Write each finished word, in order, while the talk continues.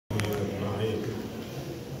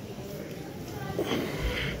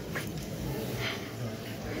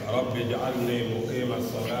اجعلني مقيم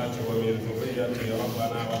الصلاة ومن ذريتي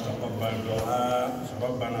ربنا وتقبل دعاء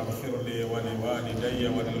ربنا اغفر لي ولوالدي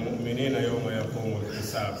وللمؤمنين يوم يقوم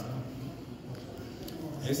الحساب.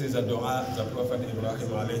 This is a dua the Prophet Ibrahim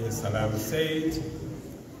alayhi salam said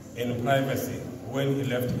in privacy when he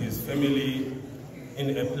left his family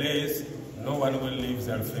in a place no one will leave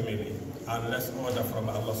their family unless order from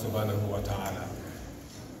Allah subhanahu wa ta'ala.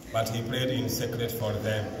 But he prayed in secret for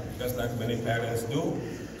them, just like many parents do.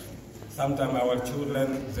 Sometimes our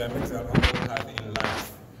children, they make their own path in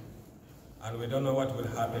life, and we don't know what will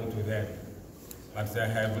happen to them. But they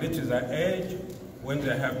have reached the age when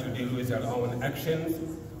they have to deal with their own actions.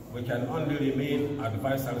 We can only remain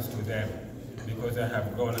advisors to them because they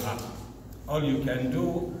have grown up. All you can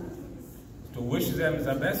do is to wish them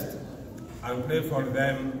the best and pray for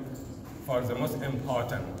them for the most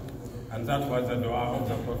important. And that was the dua of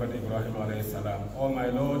the Prophet Ibrahim alayhi salam. Oh my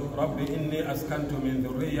Lord, Rabbi inni askantu min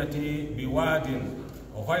dhurriyyati biwadin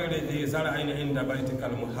ghayri dhi zar'in inda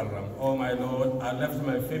baytika al-muharram. Oh my Lord, I left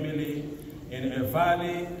my family in a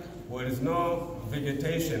valley where there is no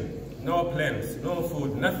vegetation, no plants, no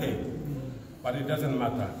food, nothing. But it doesn't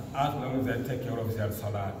matter as long as they take care of their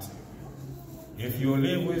salat. If you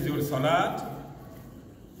live with your salat,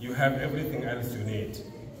 you have everything else you need.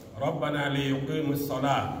 رَبَّنَا لِيُقِيمُ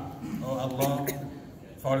الصَّلَاةِ. Oh Allah,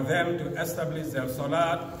 for them to establish their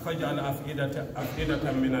salat, فَجْعَلْ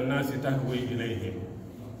أَفْئِدَةً مِّنَ النَّاسِ تَهْوِي إِلَيْهِمْ.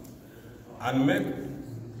 And make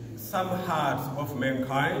some hearts of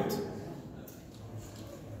mankind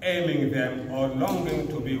aiming them or longing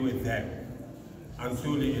to be with them. And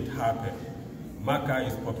truly it happened. Makkah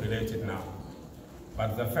is populated now.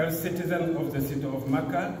 But the first citizen of the city of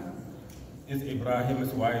Makkah is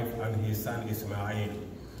Ibrahim's wife and his son Ismail.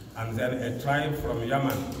 And then a tribe from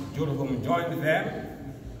Yemen, Jurhum, joined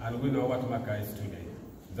them, and we know what Makkah is today,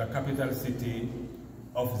 the capital city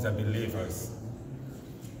of the believers.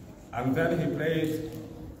 And then he prayed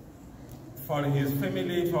for his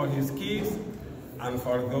family, for his kids, and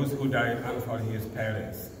for those who died, and for his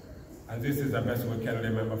parents. And this is the best we can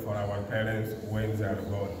remember for our parents when they are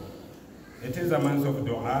gone. It is a month of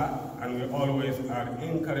dua, and we always are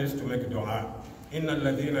encouraged to make dua. إِنَّ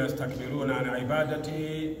الَّذِينَ يَسْتَكْبِرُونَ عَنْ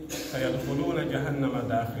عِبَادَتِي سَيَدْخُلُونَ جَهَنَّمَ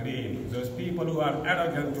دَاخِرِينَ. Those people who are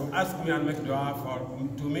arrogant to ask me and make dua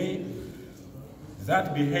to me,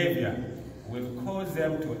 that behavior will cause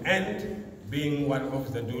them to end being one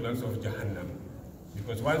of the dwellers of Jahannam.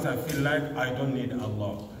 Because once I feel like I don't need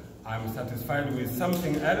Allah, I'm satisfied with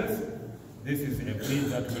something else, this is a bridge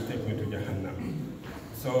that will take me to Jahannam.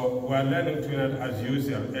 So we're learning tonight as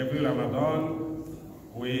usual. Every Ramadan,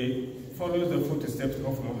 we follow the footsteps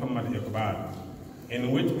of Muhammad Iqbal,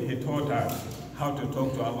 in which he taught us how to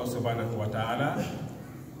talk to Allah subhanahu wa ta'ala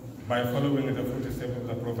by following the footsteps of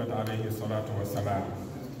the Prophet alayhi salatu wa salam.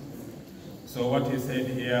 So what he said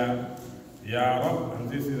here, Ya Rabb, and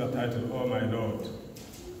this is the title, Oh my Lord,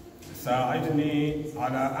 Sa'idni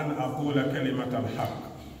ala an aqula kalimat al-haq.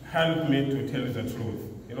 Help me to tell the truth.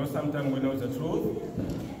 You know, sometimes we know the truth,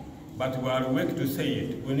 but we are weak to say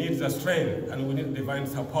it. We need the strength and we need divine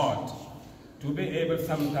support to be able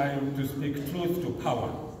sometimes to speak truth to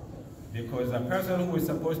power. Because the person who is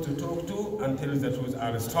supposed to talk to and tell the truth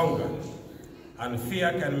are stronger. And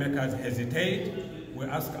fear can make us hesitate. We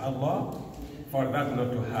ask Allah for that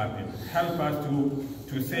not to happen. Help us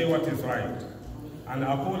to say what is right. And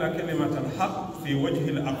أقول كلمة الحق في وجه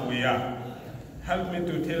الأقوياء. Help me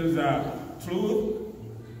to tell the truth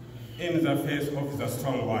in the face of the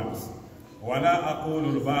strong ones. ولا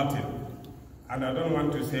أقول الباطل. And I don't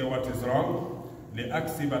want to say what is wrong.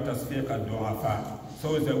 لأكسب تصفيق الضعفاء.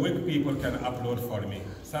 So the weak people can upload for me.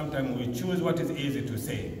 Sometimes we choose what is easy to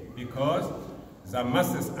say because the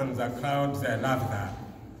masses and the crowd, they love that.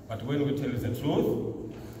 But when we tell the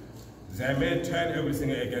truth, they may turn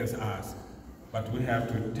everything against us. But we have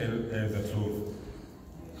to tell the truth.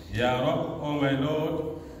 Ya Rabb, oh my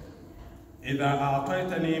Lord, إذا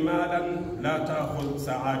أعطيتني مالا لا تأخذ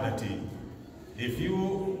سعادتي. If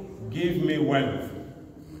you give me wealth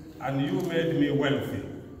and you made me wealthy,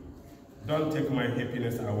 don't take my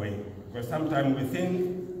happiness away. Because sometimes we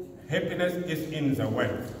think happiness is in the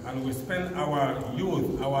wealth, and we spend our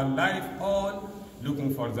youth, our life all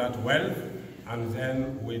looking for that wealth, and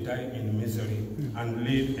then we die in misery and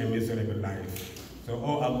live a miserable life. So,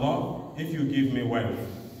 oh Allah, if you give me wealth,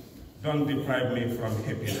 don't deprive me from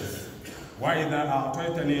happiness. وَإِذَا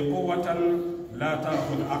أَعْطَيْتَنِي قُوَّةً لَا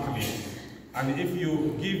تَأْخُذْ عَقْلِي. And if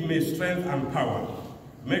you give me strength and power,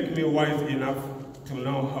 make me wise enough to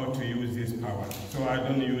know how to use this power, so I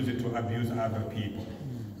don't use it to abuse other people.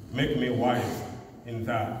 Make me wise in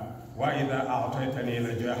that. وَإِذَا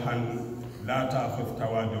أَعْطَيْتَنِي نَجَاحًا لا تأخذ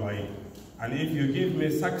تواضعي. And if you give me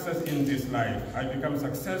success in this life, I become a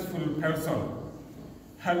successful person,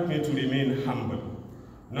 help me to remain humble,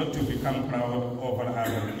 not to become proud over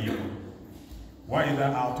other people.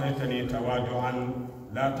 وَإِذَا أَعْطَيْتَنِي تَوَاضُعًا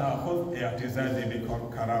لَا تَأْخُذْ اعْتِزَازِي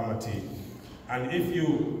بِكَرَامَتِي. And if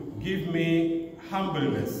you give me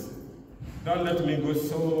humbleness, don't let me go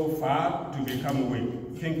so far to become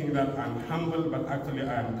weak, thinking that I'm humble, but actually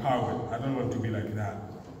I am coward. I don't want to be like that.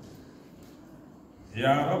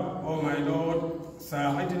 Ya Rabb, oh my Lord,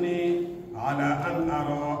 ساعدني على أن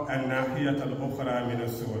أرى الناحية الأخرى من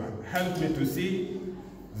السورة. Help me to see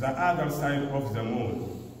the other side of the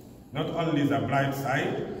moon. Not only the bright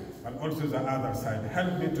side, but also the other side.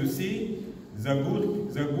 Help me to see the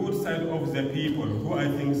good side of the people who I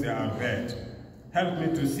think they are bad. Help me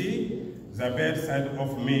to see the bad side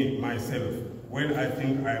of me, myself, when I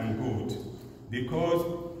think I am good.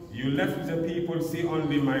 Because you left the people see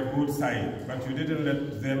only my good side, but you didn't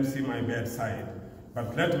let them see my bad side.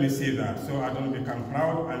 But let me see that, so I don't become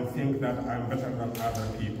proud and think that I'm better than other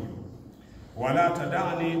people. وَلَا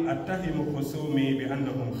تَدَعْنِي أَتَّهِمُ خُصُومِي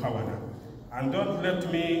بِأَنَّهُمْ خَوَنَا. And don't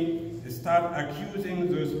let me start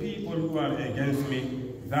accusing those people who are against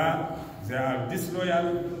me that they are disloyal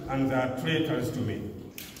and they are traitors to me.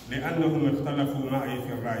 لأنهم اختلفوا معي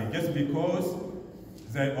في الرأي. Just because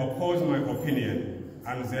they oppose my opinion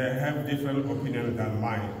and they have different opinions than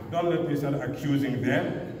mine. Don't let me start accusing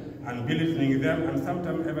them and belittling them, and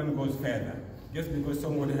sometimes even goes further. Just because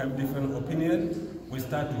somebody have different opinions, we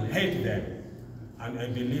start to hate them. And a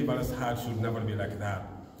believer's heart should never be like that.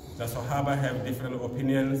 The Sahaba have different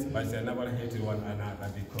opinions, but they never hated one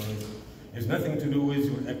another, because it's nothing to do with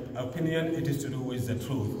your opinion, it is to do with the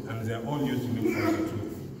truth, and they all used to look for the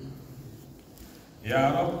truth.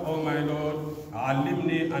 Ya Rabb, oh my Lord,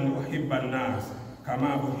 علمني أن أحب الناس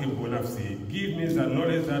كما أحب نفسي. Give me the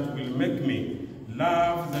knowledge that will make me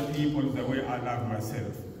love the people the way I love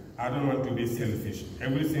myself. I don't want to be selfish.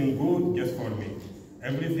 Everything good just for me.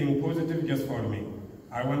 Everything positive just for me.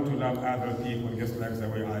 I want to love other people just like the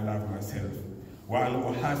way I love myself. وأن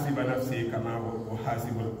أحاسب نفسي كما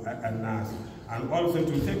أحاسب الناس. And also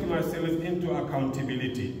to take myself into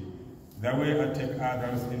accountability the way I take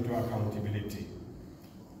others into accountability.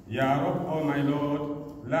 Ya Rabb, oh my Lord,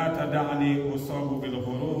 لا تدعني أصاب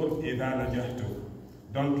بالغرور إذا نجحت.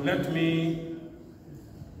 Don't let me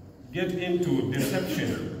get into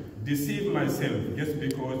deception, deceive myself just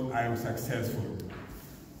because I am successful,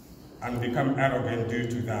 and become arrogant due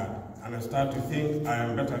to that. And I start to think I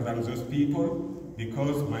am better than those people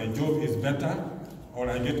because my job is better, or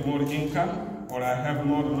I get more income, or I have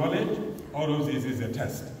more knowledge. All of this is a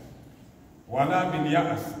test. وَلَا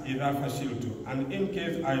بِالْيَأْسِ إِذَا فَشِلْتُ. And in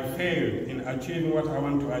case I fail in achieving what I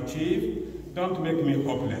want to achieve, don't make me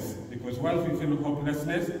hopeless. Because once we feel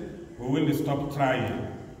hopelessness, we will stop trying.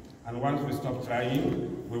 And once we stop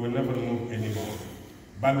trying, we will never move anymore.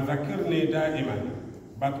 بَلْ ذَكِرْنِي دَائِمًا.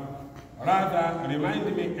 But rather,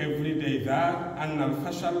 remind me every day that أَنَّ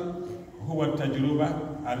الْفَشَلْ هُوَ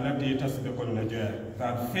التَّجْرُبَةِ الَّتِي تَسْبِقُ النَّجَاةِ.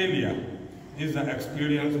 That failure is the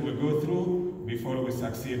experience we go through before we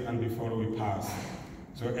succeed and before we pass.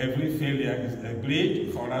 So every failure is a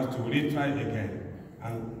bridge for us to retry again.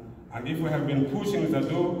 And if we have been pushing the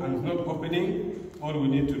door and not opening, all we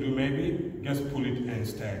need to do maybe just pull it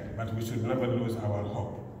instead. But we should never lose our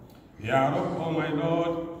hope. Ya Rabb, oh my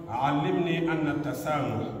Lord, علمني أن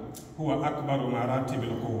التسامح هو أكبر مراتب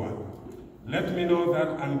القوة. Let me know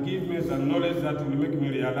that and give me the knowledge that will make me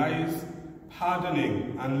realize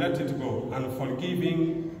pardoning and let it go and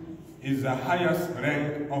forgiving is the highest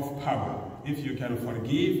rank of power. If you can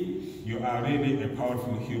forgive, you are really a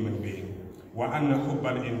powerful human being. وأن حب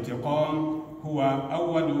الانتقام هو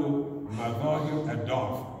أول مظاهر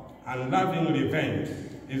الضعف. And loving revenge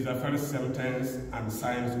is the first symptoms and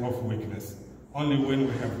signs of weakness. Only when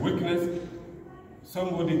we have weakness,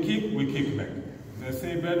 somebody kick, we kick back. They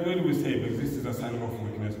say bad word, we say back. This is a sign of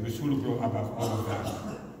weakness. We should go above all of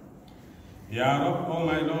that. Ya Rabb, oh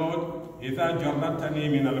my Lord, إِذَا جَرَّتَنِي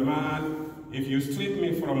مِنَ الْمَالِ. If you strip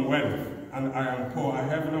me from wealth and I am poor, I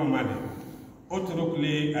have no money, أُتْرُكْ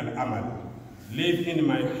لِي الْأَمَلِ. Leave in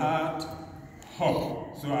my heart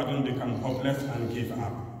hope, so I don't become hopeless and give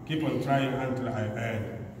up. Keep on trying until I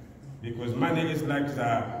earn. Because money is like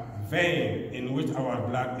the vein in which our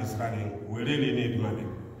blood is running. We really need money.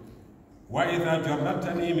 وَإِذَا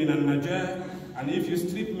جَرَّتَنِي مِنَ النَّجَاةِ. And if you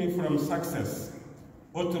strip me from success,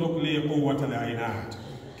 أُتْرُكْ لِي قُوَّةَ الْعِنَادِ.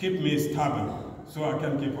 Keep me stubborn, so I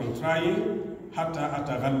can keep on trying, حَتَّى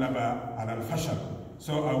أَتَغَلَّبَ عَلَى الْفَشَلِ.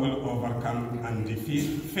 So I will overcome and defeat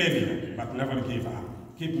failure, but never give up.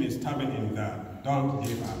 Keep me stubborn in that. Don't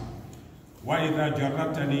give up. وَإِذَا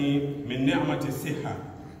جَرَّتَنِي مِنْ نِعْمَةِ الصِّحَّةِ.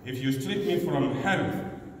 If you strip me from health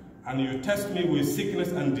and you test me with sickness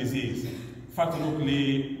and disease, فَاتْرُكْ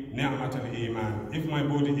لِي نِعْمَةَ الْإِيمَانِ. If my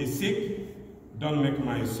body is sick, don't make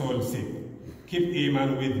my soul sick. Keep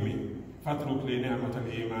Iman with me. فَاتْرُكْ لِي نِعْمَةَ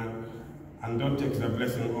الْإِيمَانِ. And don't take the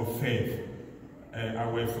blessing of faith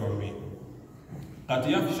away from me. قَدْ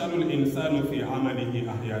يَفْشَلُ الْإِنسَانُ فِي عَمَلِهِ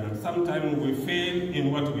أَحْيَانًا. Sometimes we fail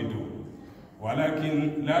in what we do.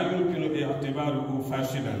 ولكن لا يمكن اعتباره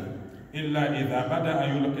فاشلا إلا إذا بدأ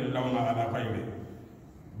يلقي اللوم على غيره.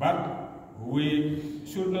 But we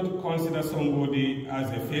should not consider somebody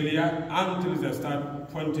as a failure until they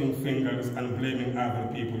start pointing fingers and blaming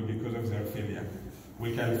other people because of their failure.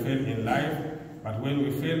 We can fail in life, but when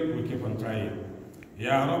we fail, we keep on trying.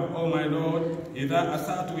 Ya Rabb, oh my Lord, إذا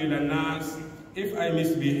أسأت إلى الناس, if I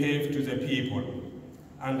misbehave to the people,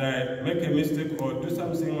 and I make a mistake or do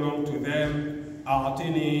something wrong to them,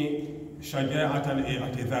 أعطني شجاعة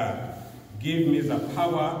الإعتذار. Give me the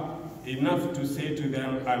power enough to say to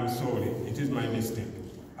them, I'm sorry, it is my mistake.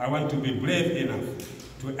 I want to be brave enough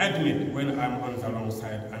to admit when I'm on the wrong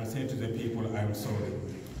side and say to the people, I'm sorry.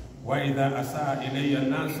 وَإِذَا أَسَاءَ إِلَيَّ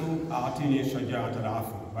النَّاسُ أَعْطِنِي شَجَاعَةَ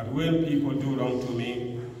الْعَفْوِ. But when people do wrong to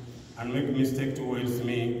me and make mistake towards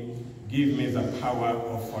me, give me the power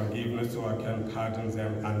of forgiveness so I can pardon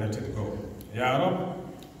them and let it go. Ya Rabb,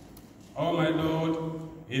 oh my Lord,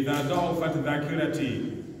 إِذَا ضَعُفَتْ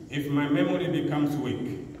ذَاكِرَتِي. If my memory becomes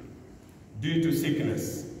weak due to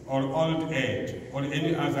sickness or old age or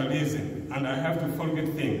any other reason, and I have to forget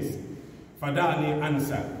things, فَدَعْنِي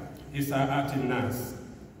أَنْسَى إِسَاءَاتِ النَّاسِ.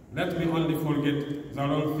 Let me only forget the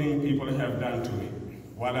wrong thing people have done to me.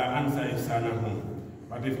 وَلَا أَنْسَى إِحْسَانَهُمْ.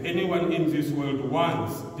 But if anyone in this world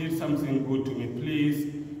once did something good to me,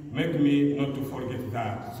 please make me not to forget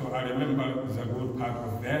that. So I remember the good part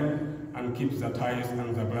of them and keep the ties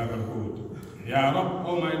and the brotherhood. Ya Rabb,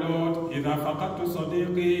 oh my Lord, إِذَا فَقَدْتُ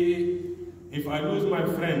صَدِيقِي. If I lose my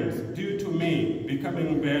friends due to me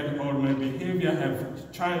becoming bad or my behavior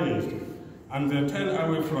have changed and they turn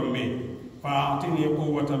away from me, فَأَعْطِنِي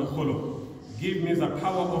قُوَّةَ الْخُلُقِ. Give me the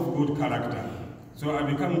power of good character, so I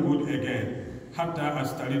become good again. حَتَّى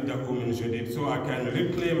أَسْتَرِدَّهُ مِنْ جَدِيدٍ. So I can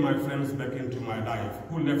reclaim my friends back into my life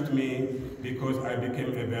who left me because I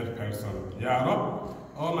became a bad person. Ya Rabb,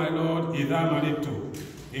 oh my Lord, إِذَا مَرِضْتُ.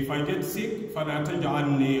 If I get sick, فَلَا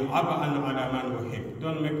تَجْعَلْنِي عَبْءًا عَلَى مَنْ أُحِبُّ.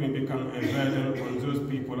 Don't make me become a burden on those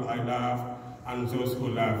people I love and those who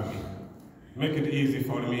love me. Make it easy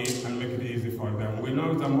for me and make it easy for them. We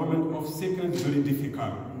know the moment of sickness is very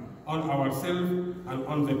difficult on ourselves and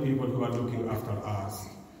on the people who are looking after us.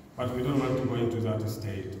 But we don't want to go into that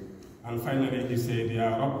state. And finally he said, Ya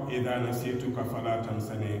Rabb, إِذَا نَسِيتُكَ فَلَا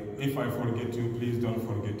تَنْسَنِي. If I forget you, please don't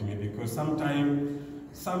forget me. Because sometimes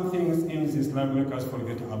some things in this life make us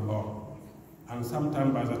forget Allah. And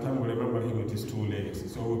sometimes by the time we remember him, it is too late.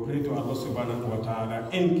 So we pray to Allah subhanahu wa ta'ala,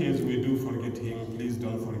 in case we do forget him, please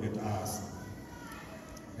don't forget us.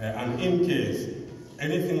 And in case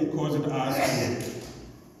anything caused us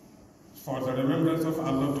for the remembrance of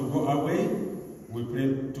Allah to go away, we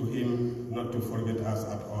pray to him not to forget us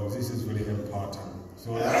at all. This is very important.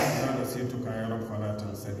 So may Allah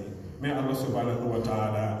subhanahu wa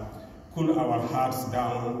ta'ala cool our hearts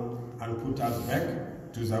down and put us back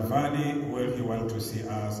to the valley where he wants to see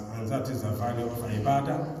us, and that is the valley of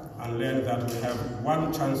Ibadah, and learn that we have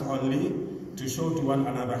one chance only to show to one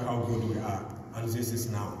another how good we are, and this is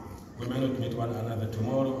now. We may not meet one another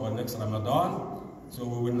tomorrow or next Ramadan, so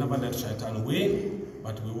we will never let shaitan win,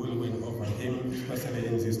 but we will win over him, especially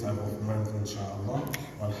in this time of month, inshallah.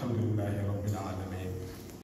 Walhamdulillahi Rabbil Alamin.